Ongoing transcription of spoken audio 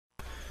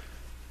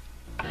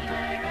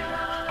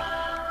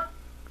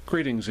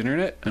Greetings,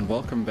 Internet, and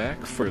welcome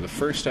back for the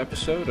first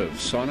episode of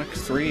Sonic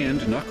 3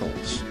 and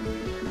Knuckles.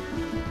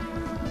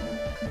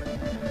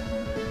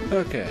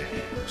 Okay,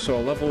 so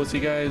I'll level with you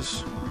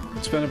guys.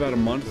 It's been about a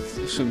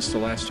month since the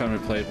last time I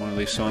played one of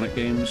these Sonic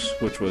games,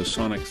 which was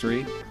Sonic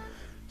 3.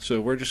 So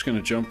we're just going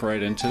to jump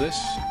right into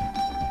this.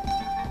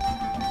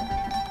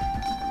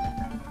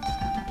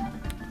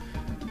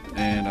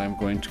 And I'm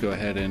going to go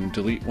ahead and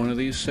delete one of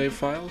these save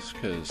files,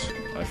 because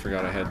I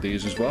forgot I had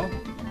these as well.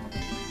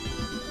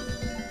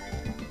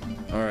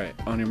 Alright,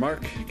 on your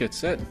mark, get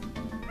set,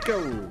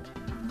 go!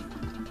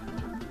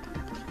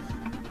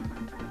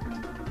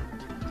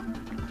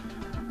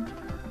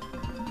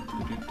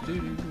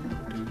 And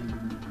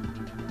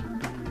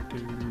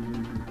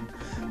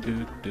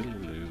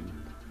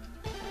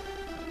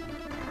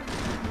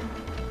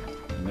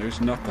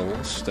there's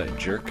Knuckles, that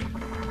jerk.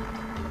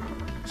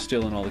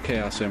 Stealing all the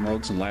Chaos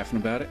Emeralds and laughing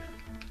about it.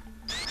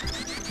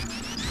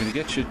 Gonna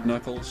get you,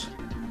 Knuckles.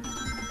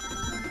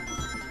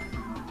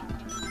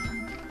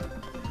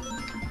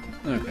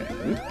 Okay.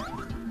 Oop.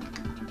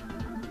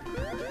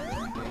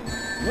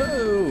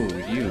 Whoa,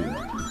 you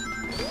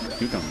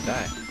gonna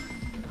die.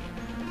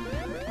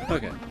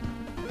 Okay.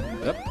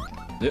 Up.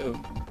 Uh-oh.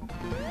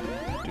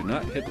 Do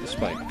not hit the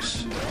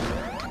spikes.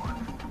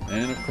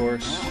 And of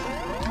course...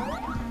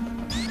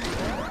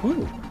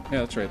 Woo! Yeah,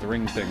 that's right, the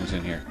ring thing's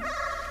in here.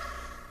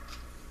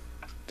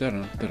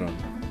 Dun dun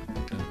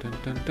dun dun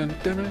dun dun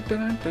dun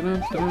dun dun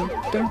dun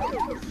dun.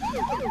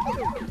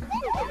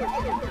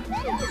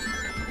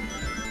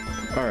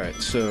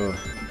 Alright, so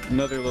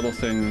another little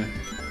thing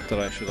that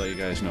I should let you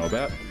guys know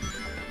about.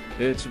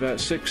 It's about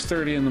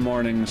 6:30 in the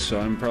morning, so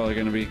I'm probably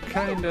going to be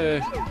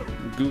kinda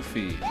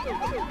goofy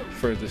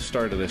for the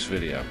start of this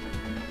video.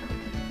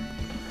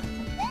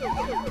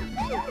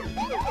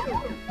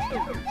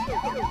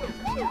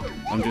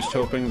 I'm just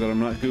hoping that I'm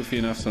not goofy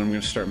enough that I'm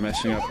going to start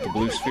messing up the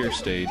Blue Sphere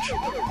stage.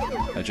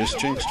 I just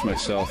jinxed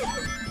myself,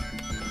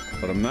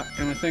 but I'm not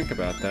going to think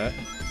about that.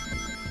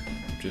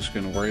 I'm just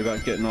going to worry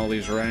about getting all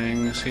these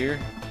rangs here.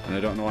 And I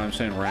don't know why I'm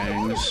saying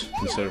rangs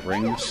instead of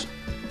rings.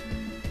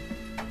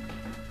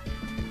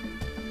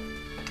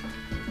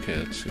 Okay,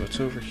 let's see what's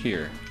over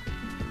here.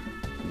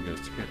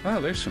 Oh,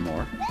 there's some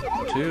more.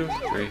 2,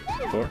 3,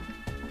 4.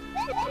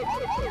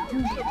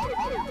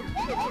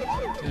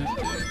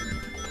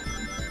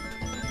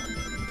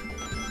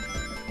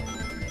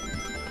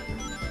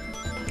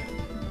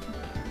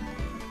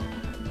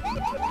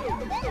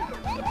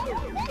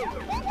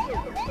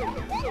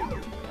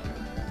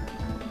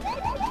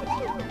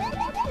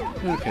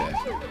 Okay.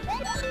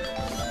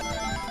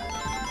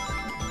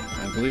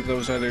 I believe that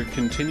was either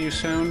continue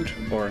sound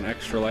or an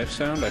extra life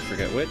sound, I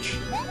forget which.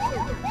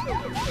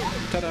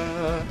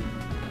 Ta-da!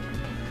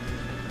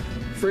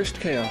 First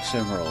Chaos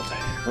Emerald,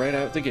 right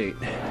out the gate.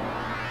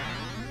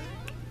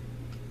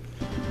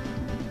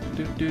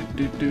 Do do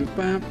do do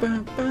ba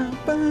ba ba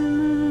ba.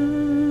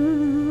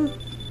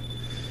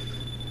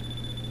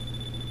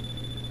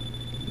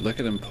 Look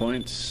at them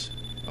points.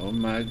 Oh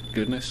my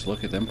goodness,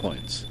 look at them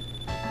points.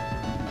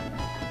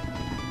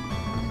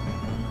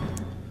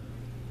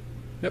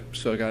 Yep,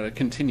 so I gotta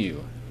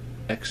continue.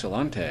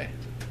 Excellente.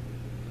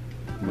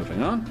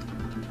 Moving on.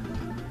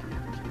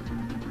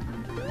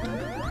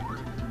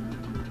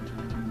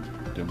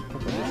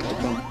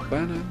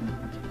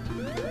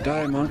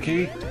 Die,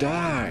 monkey,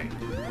 die!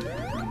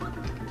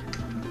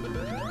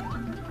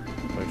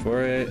 Wait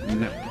for it.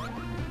 No.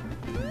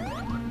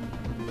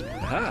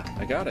 Aha!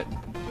 I got it.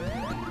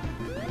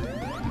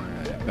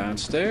 Alright,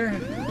 bounce there.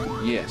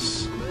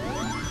 Yes.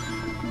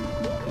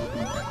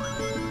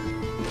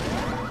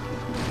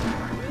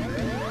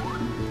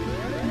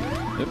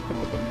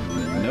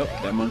 Nope,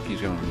 that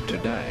monkey's going to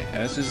die,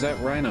 as is that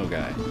rhino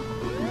guy.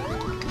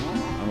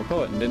 I'm a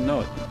poet and didn't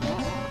know it.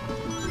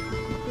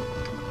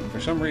 For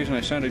some reason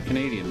I sounded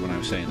Canadian when I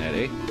was saying that,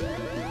 eh?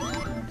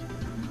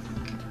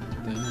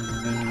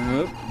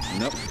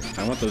 Nope,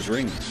 I want those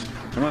rings.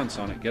 Come on,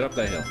 Sonic, get up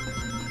that hill.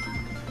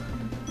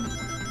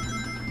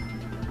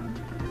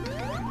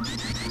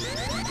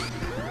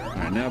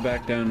 Alright, now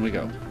back down we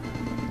go.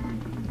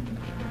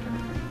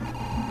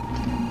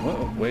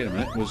 Whoa, wait a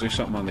minute, was there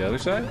something on the other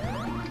side?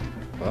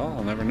 Well,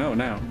 I'll never know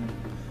now.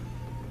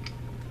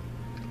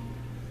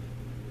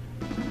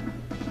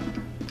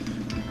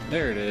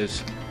 There it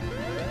is.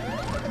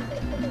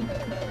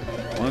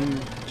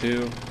 1,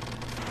 2.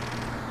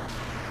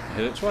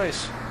 Hit it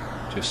twice.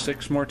 Just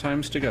 6 more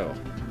times to go.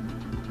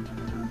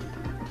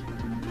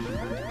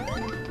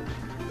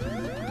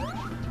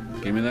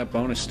 Give me that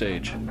bonus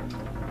stage.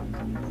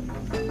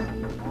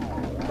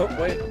 Oh,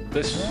 wait.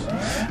 This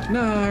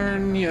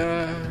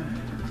Narnia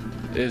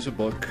is a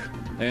book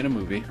and a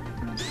movie.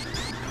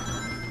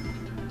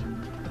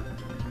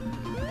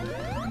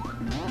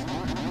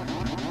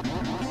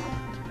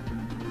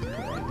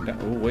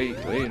 Oh, wait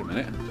a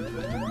minute.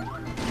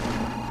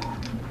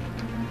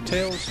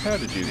 Tails, how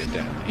did you get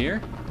down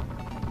here?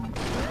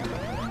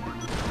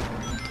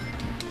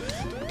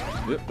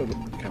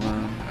 Come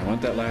on, I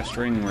want that last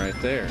ring right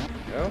there.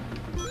 Go.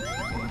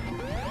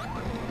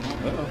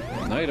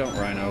 Uh-oh. No, you don't,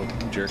 Rhino,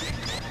 jerk.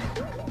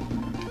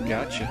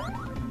 gotcha.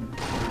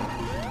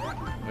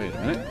 Wait a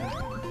minute.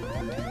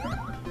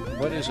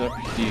 What is up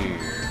here?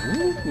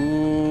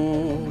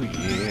 Ooh,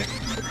 yeah.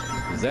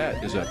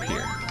 That is up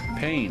here.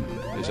 Pain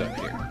is up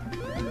here.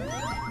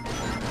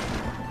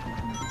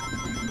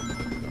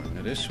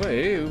 Going this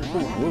way.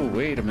 Ooh,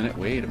 wait a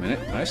minute.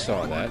 I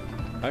saw that.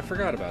 I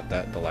forgot about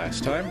that the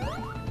last time.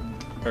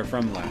 Or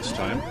from last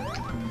time.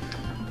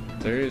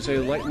 There is a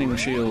lightning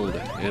shield.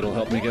 It'll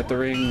help me get the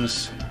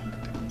rings.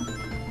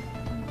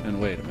 And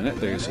wait a minute,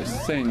 there's a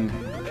thing.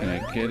 Can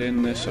I get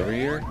in this over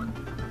here?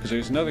 Because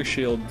there's another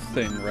shield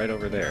thing right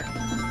over there.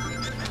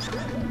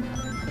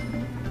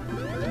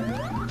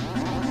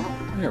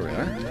 There we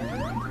are.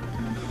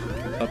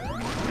 Up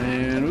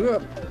and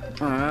up.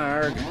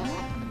 Arg.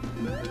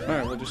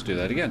 Alright, we'll just do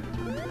that again.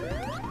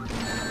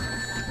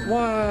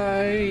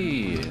 Why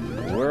in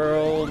the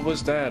world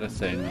was that a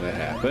thing that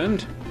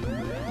happened?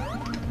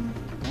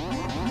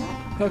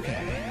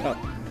 Okay, up.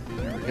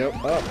 There we go,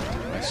 up.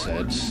 I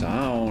said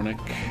Sonic.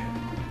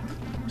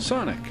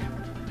 Sonic,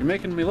 you're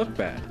making me look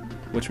bad.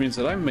 Which means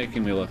that I'm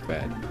making me look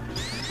bad.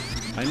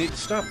 I need to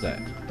stop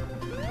that.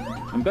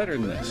 I'm better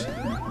than this.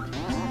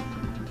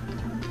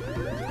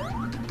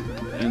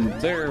 And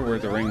there were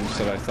the rings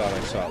that I thought I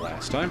saw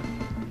last time.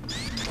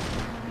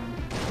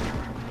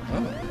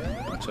 Oh,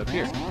 what's up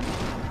here?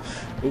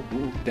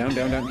 Ooh, down.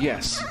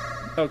 Yes!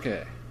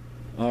 Okay.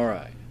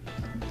 Alright.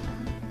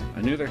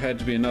 I knew there had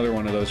to be another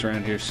one of those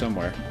around here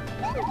somewhere.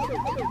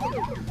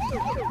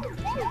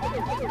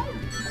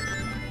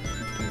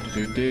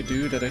 Here we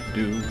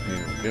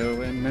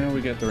go, and now we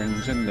get the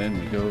rings, and then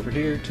we go over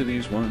here to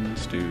these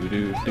ones. Get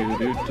the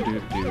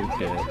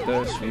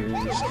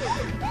spheres.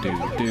 Da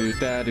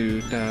da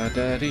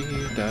dee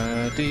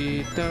da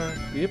dee da.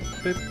 Yip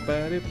bip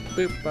ba dip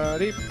bip ba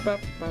dip ba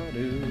ba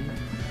doo.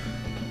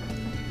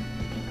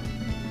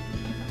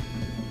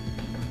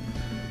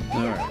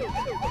 Alright.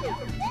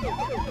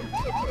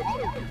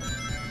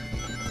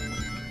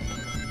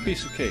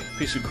 Piece of cake,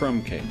 piece of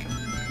crumb cake.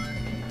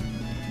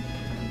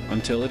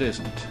 Until it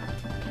isn't.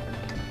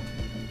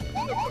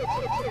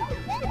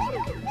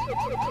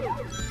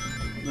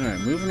 Alright,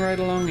 moving right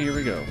along, here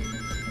we go.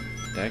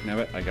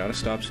 Dagnabbit, I gotta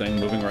stop saying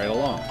moving right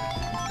along.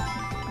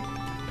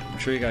 I'm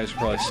sure you guys are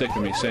probably sick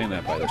of me saying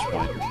that by this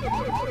point.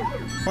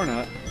 Or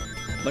not.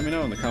 Let me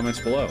know in the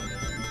comments below.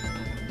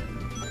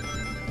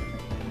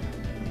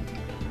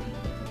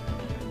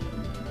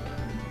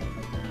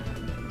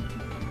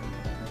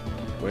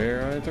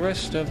 Where are the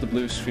rest of the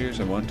blue spheres?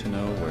 I want to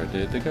know, where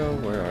did they go?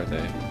 Where are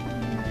they?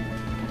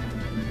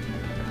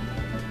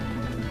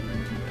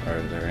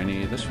 Are there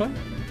any this way?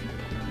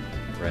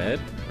 Red.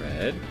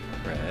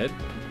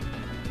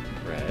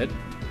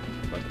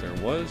 But there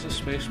was a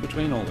space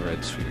between all the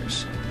red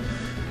spheres.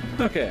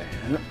 Okay.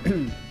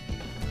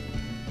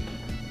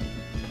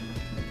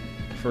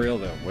 For real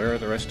though, where are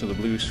the rest of the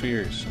blue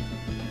spheres?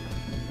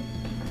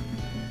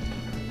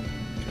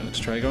 Okay, let's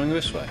try going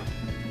this way.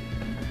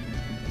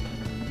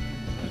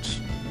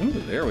 Ooh,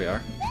 there we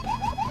are.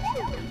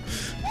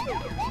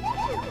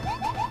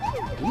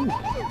 Ooh.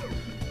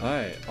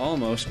 I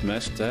almost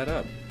messed that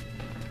up.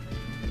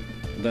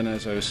 Then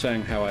as I was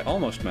saying how I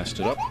almost messed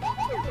it up,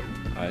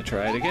 I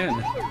tried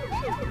again.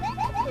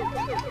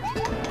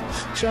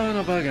 Son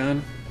of a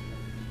gun.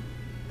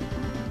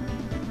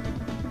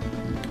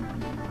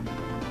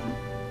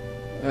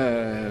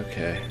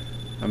 Okay.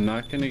 I'm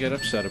not gonna get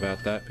upset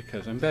about that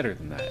because I'm better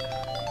than that.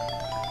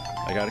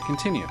 I gotta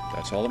continue.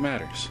 That's all that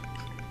matters.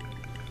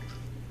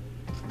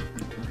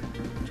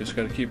 Just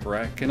gotta keep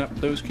racking up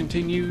those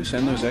continues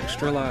and those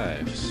extra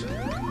lives.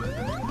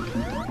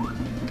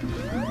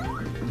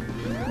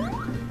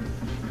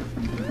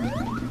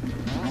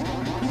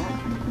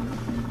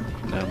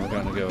 Now we're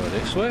gonna go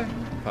this way,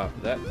 pop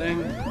that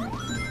thing,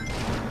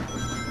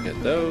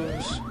 get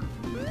those.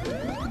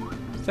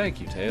 Thank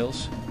you,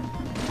 Tails.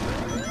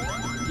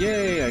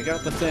 Yay, I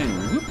got the thing,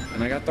 whoop,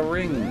 and I got the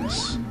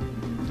rings.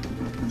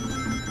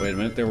 Wait a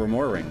minute, there were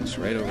more rings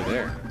right over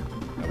there.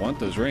 I want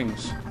those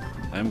rings.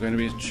 I'm going to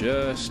be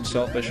just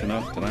selfish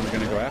enough that I'm going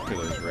to go after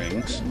those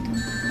rings.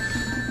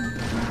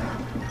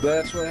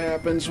 That's what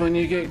happens when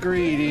you get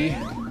greedy.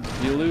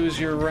 You lose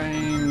your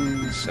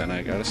rings. And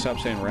I gotta stop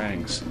saying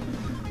rangs.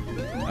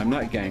 I'm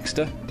not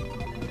gangsta.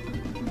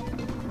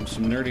 I'm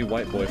some nerdy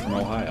white boy from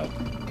Ohio.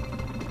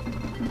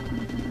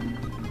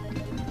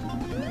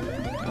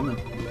 Come on.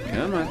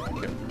 Come on.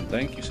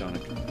 Thank you,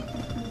 Sonic.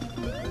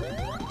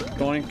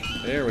 Boink.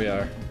 There we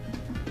are.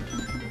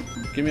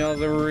 Give me all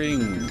the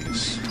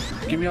rings.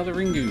 Give me all the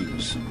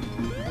ringoos.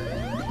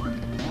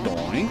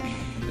 Boink.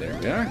 There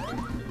we are.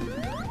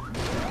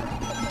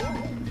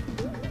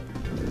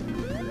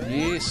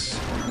 Yes.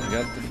 I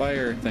got the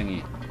fire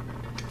thingy.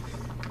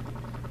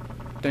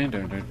 Dun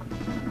dun dun.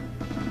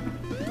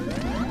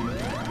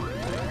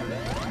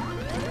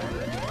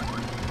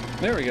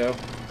 There we go.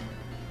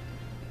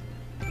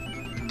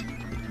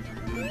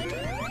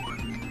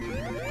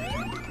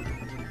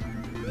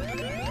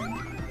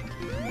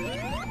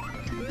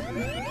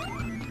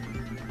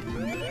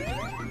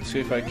 See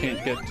if I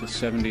can't get to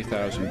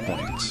 70,000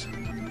 points.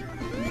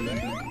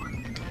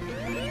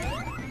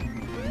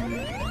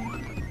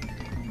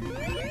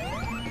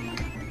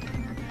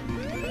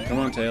 Come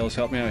on, Tails,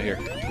 help me out here.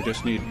 We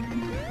just need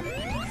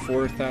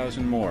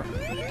 4,000 more.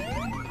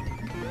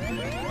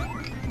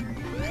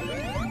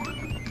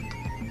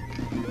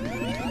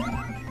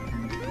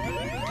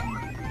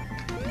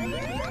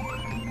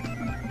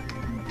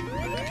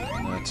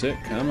 That's it,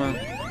 come on.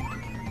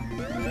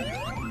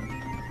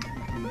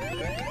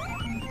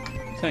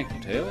 Thank you,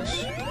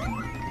 Tails.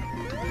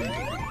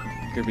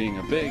 You're being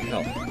a big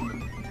help.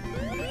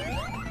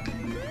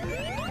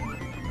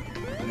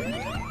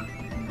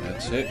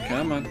 That's it,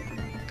 come on.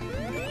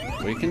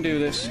 We can do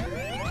this.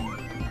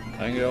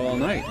 I can go all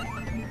night,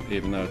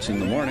 even though it's in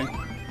the morning.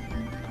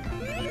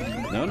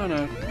 No, no,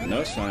 no.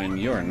 No sign.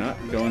 You are not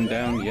going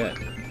down yet.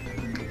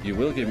 You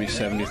will give me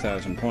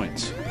 70,000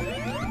 points.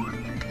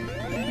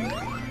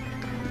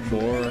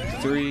 4,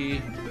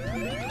 3,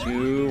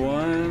 2,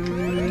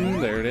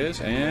 1. There it is.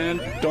 And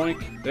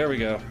doink. There we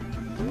go.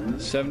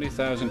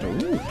 70,000.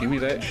 Ooh, give me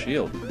that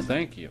shield.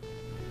 Thank you.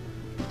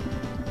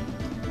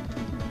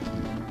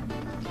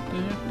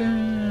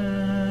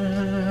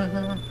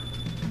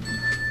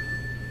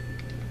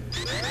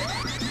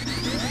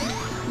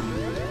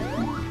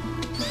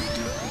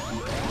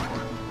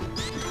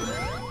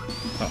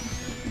 Oh.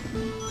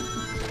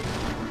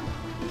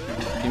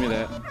 Give me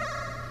that.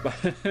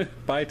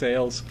 Bye,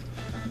 Tails.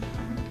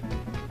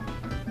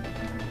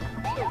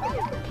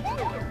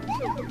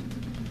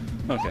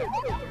 Okay.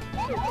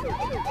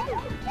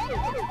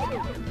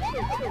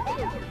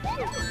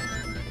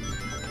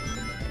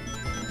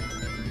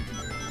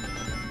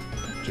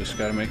 Just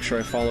gotta make sure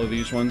I follow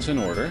these ones in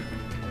order.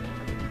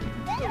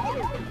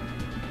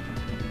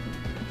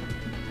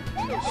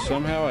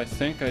 Somehow I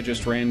think I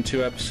just ran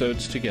 2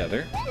 episodes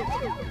together.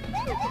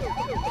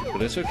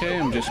 But it's okay,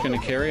 I'm just gonna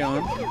carry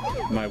on.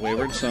 My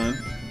wayward son,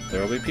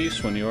 there will be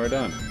peace when you are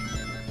done.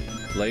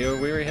 Lay your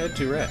weary head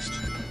to rest.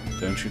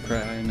 Don't you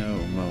cry no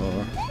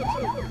more.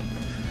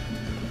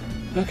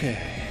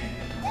 Okay.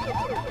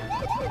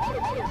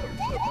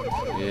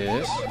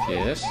 Yes,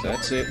 yes,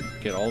 that's it.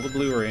 Get all the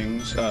blue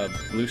rings,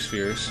 blue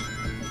spheres.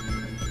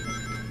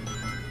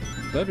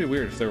 That'd be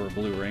weird if there were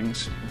blue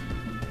rings.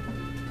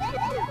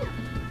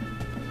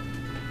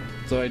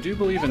 Though I do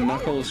believe in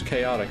Knuckles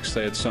Chaotix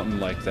they had something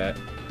like that.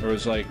 Or it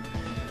was like,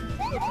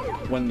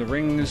 when the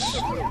rings...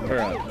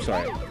 Or,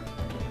 sorry.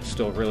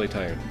 Still really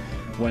tired.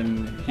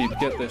 When he'd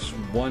get this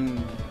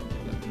one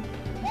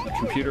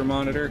computer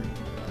monitor,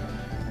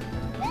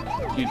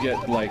 you'd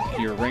get, like,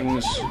 your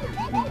rings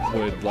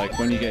would, like,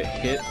 when you get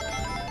hit,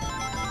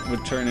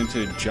 would turn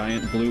into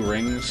giant blue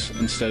rings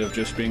instead of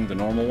just being the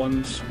normal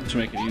ones to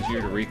make it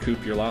easier to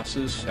recoup your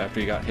losses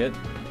after you got hit.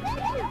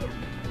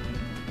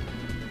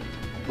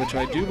 Which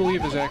I do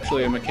believe is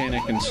actually a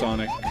mechanic in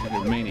Sonic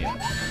Mania.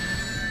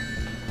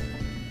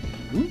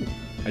 Ooh,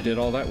 I did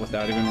all that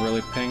without even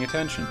really paying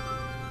attention.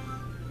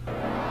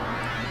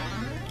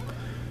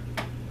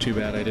 Too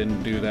bad I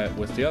didn't do that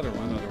with the other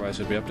one, otherwise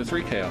it'd be up to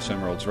 3 Chaos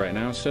Emeralds right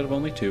now instead of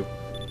only 2.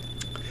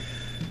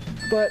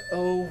 But,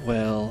 oh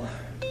well.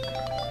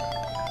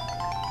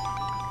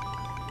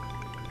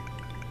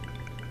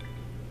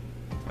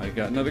 I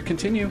got another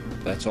continue.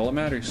 That's all that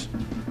matters.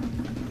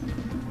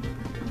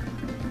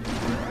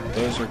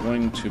 Those are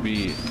going to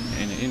be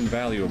an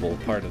invaluable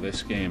part of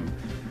this game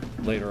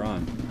later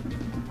on.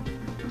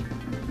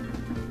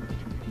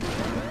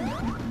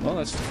 Well,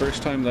 that's the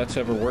first time that's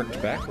ever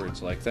worked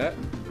backwards like that.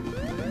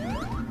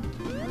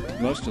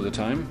 Most of the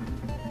time,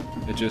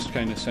 it just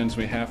kind of sends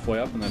me halfway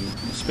up and then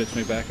spits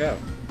me back out.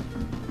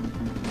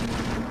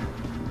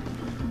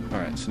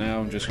 Alright, so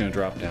now I'm just going to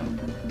drop down.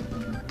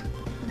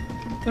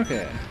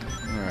 Okay,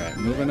 alright,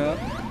 moving up.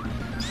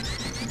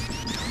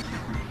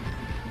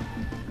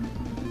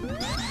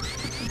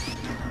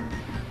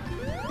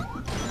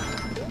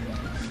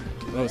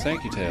 Oh,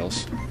 thank you,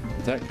 Tails.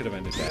 That could have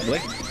ended badly.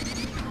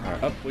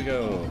 Alright, up we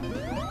go.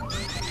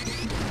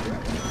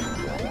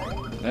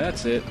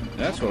 That's it.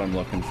 That's what I'm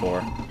looking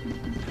for.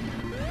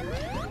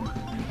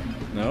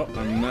 No,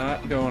 I'm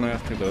not going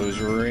after those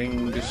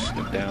rings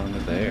down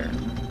there.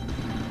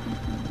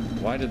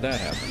 Why did that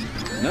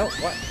happen? No,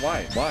 what?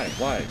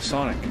 Why?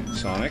 Sonic.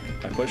 Sonic,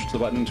 I pushed the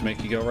button to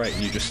make you go right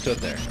and you just stood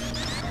there.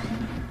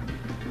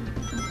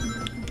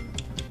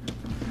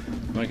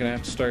 Am I gonna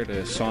have to start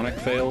a Sonic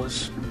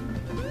fails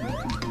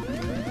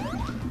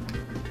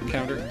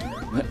counter?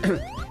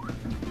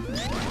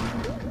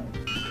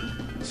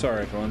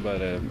 Sorry everyone,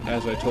 but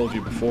as I told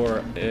you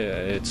before,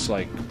 it's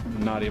like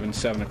not even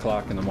 7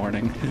 o'clock in the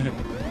morning.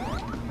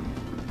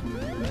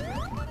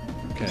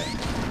 Okay.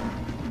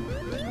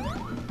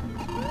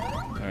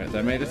 Alright,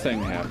 that made a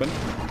thing happen.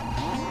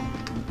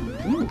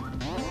 Ooh.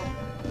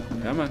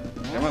 Come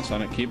on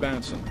Sonic, keep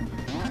bouncing.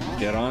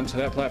 Get onto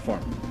that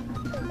platform.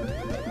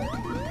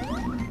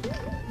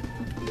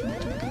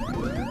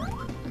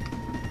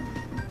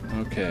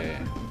 Okay,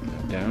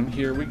 down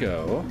here we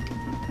go.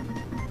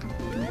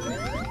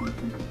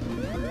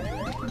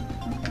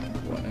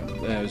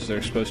 Is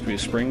there supposed to be a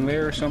spring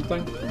there or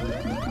something?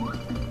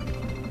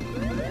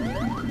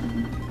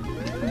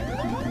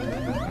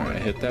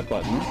 Alright, hit that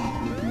button.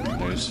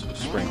 There's a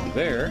spring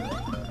there.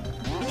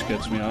 Which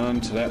gets me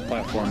onto that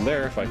platform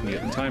there if I can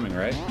get the timing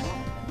right.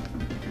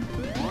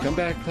 Come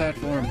back,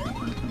 platform.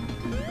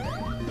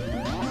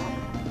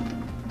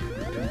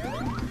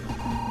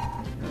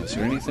 Is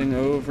there anything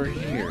over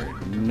here?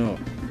 No.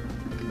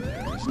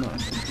 There's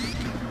not.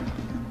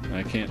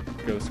 I can't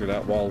go through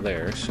that wall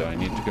there, so I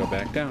need to go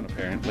back down,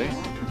 apparently.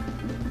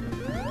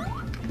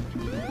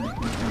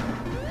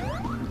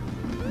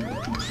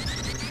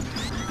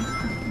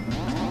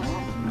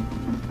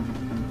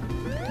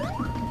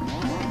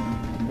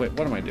 Wait,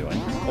 what am I doing?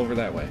 Over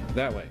that way.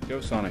 That way.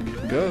 Go, Sonic.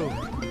 Go!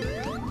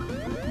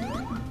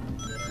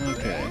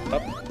 Okay,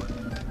 up.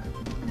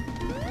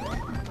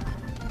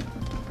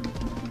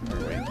 Or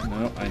wait,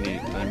 no,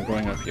 I'm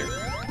going up here.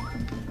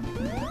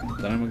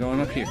 Then I'm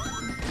going up here.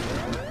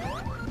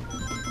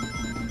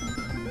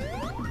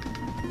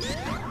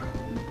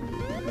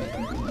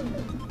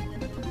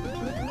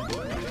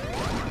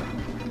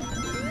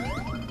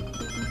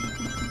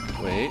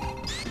 Wait.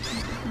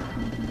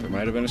 There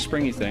might have been a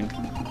springy thing.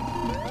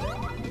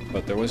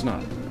 But there was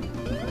not.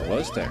 Or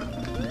was there?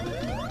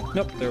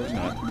 Nope, there was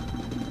not.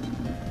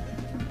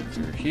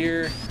 Through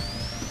here.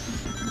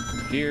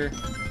 Here.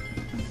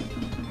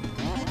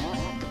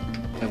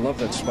 I love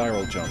that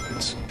spiral jump.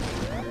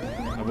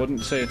 I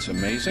wouldn't say it's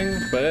amazing,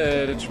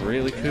 but it's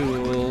really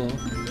cool.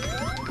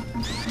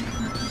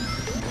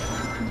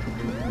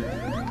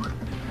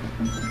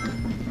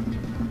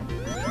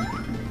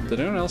 Did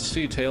anyone else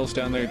see Tails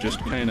down there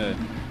just kind of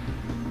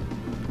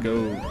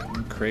go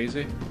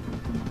crazy?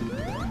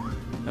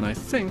 And I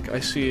think I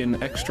see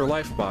an extra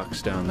life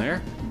box down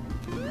there.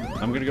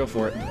 I'm gonna go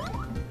for it.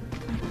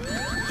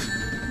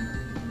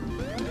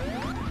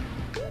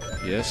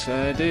 Yes,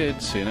 I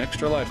did see an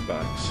extra life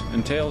box.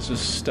 And Tails is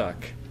stuck.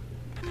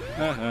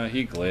 Haha,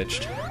 he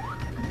glitched.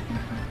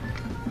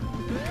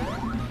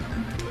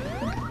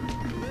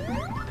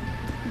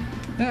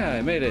 Ah,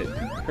 I made it!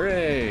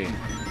 Hooray!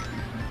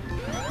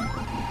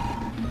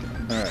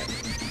 Alright.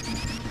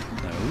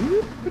 Now,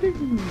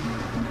 whoop-a-doo!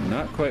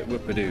 Not quite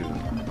whoop-a-doo.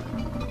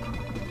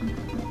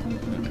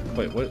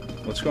 Wait,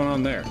 what's going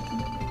on there?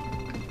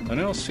 I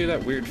don't see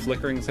that weird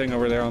flickering thing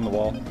over there on the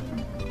wall.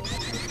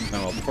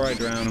 Now, before I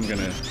drown, I'm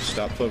gonna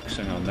stop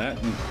focusing on that.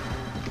 And...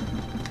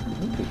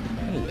 Ooh,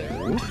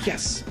 hello.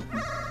 Yes!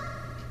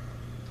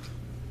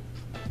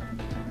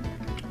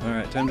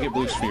 Alright, time to get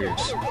blue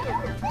spheres.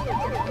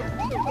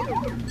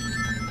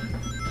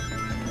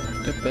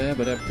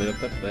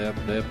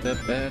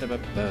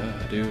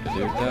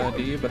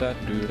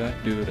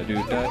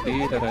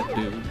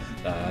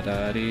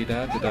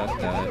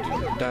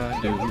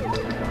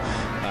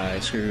 I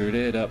screwed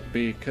it up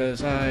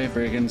because I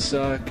friggin'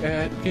 suck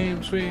at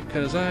games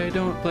because I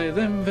don't play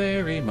them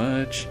very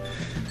much.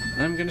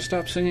 I'm gonna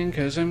stop singing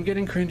because I'm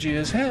getting cringy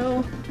as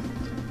hell.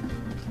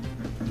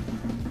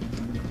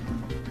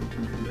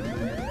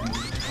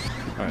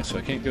 Alright, so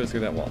I can't go through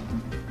that wall.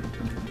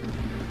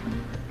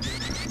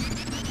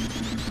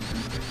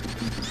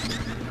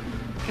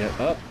 Get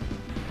up.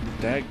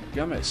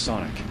 Dadgummit,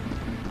 Sonic.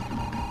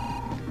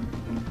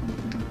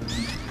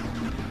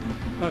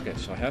 Okay,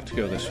 so I have to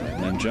go this way,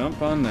 and then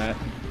jump on that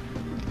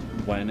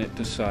when it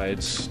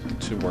decides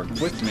to work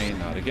with me,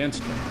 not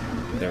against me.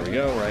 There we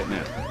go, right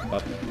now.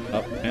 Up,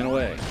 up, and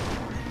away.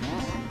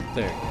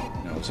 There you go.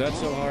 Now, is that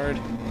so hard?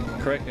 The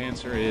correct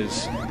answer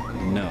is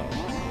no.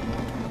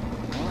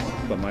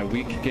 But my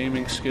weak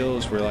gaming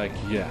skills were like,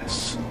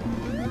 yes,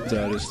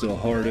 that is the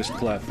hardest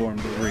platform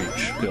to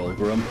reach,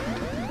 Pilgrim.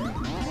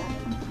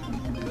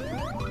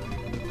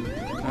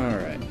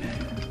 Alright.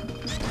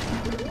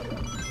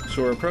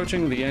 So we're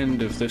approaching the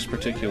end of this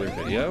particular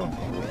video.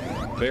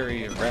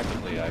 Very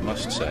rapidly, I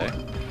must say.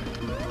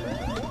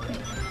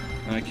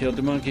 I killed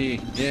the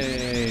monkey!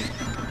 Yay!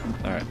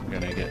 Alright, we're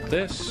gonna get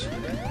this.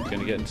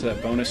 Gonna get into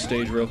that bonus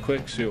stage real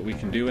quick, see what we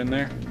can do in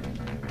there.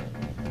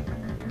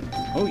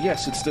 Oh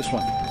yes, it's this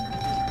one!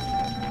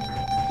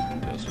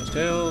 Tails,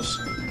 tails.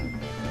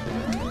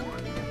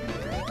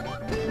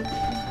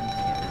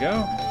 There we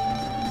go.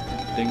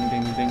 Ding,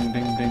 ding, ding,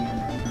 ding, ding.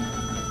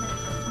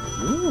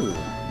 Ooh,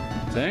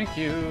 thank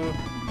you.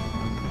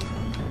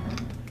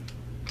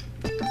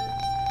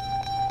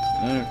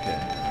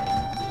 Okay.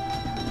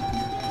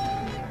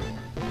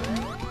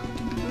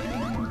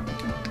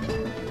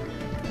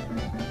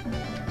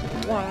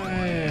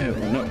 Why?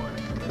 No.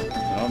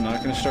 No, I'm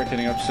not going to start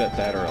getting upset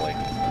that early.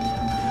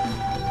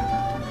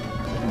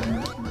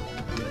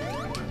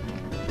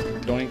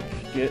 Doink,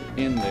 get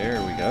in.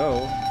 There we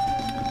go.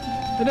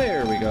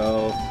 There we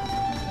go.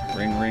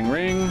 Ring, ring,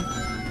 ring.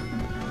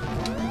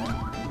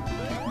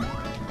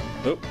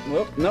 Oh,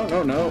 oh, no,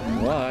 no, no.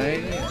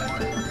 Why?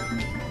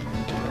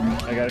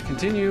 I gotta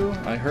continue.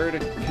 I heard a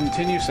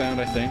continue sound,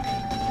 I think.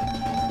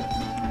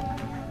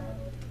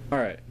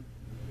 Alright.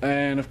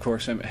 And of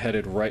course, I'm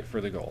headed right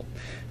for the goal.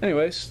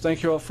 Anyways,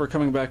 thank you all for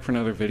coming back for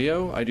another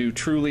video. I do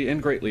truly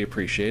and greatly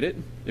appreciate it.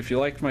 If you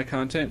liked my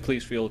content,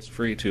 please feel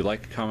free to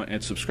like, comment,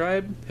 and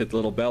subscribe. Hit the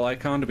little bell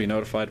icon to be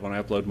notified when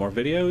I upload more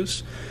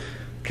videos.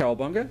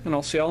 Cowabunga, and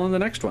I'll see y'all in the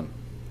next one.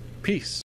 Peace.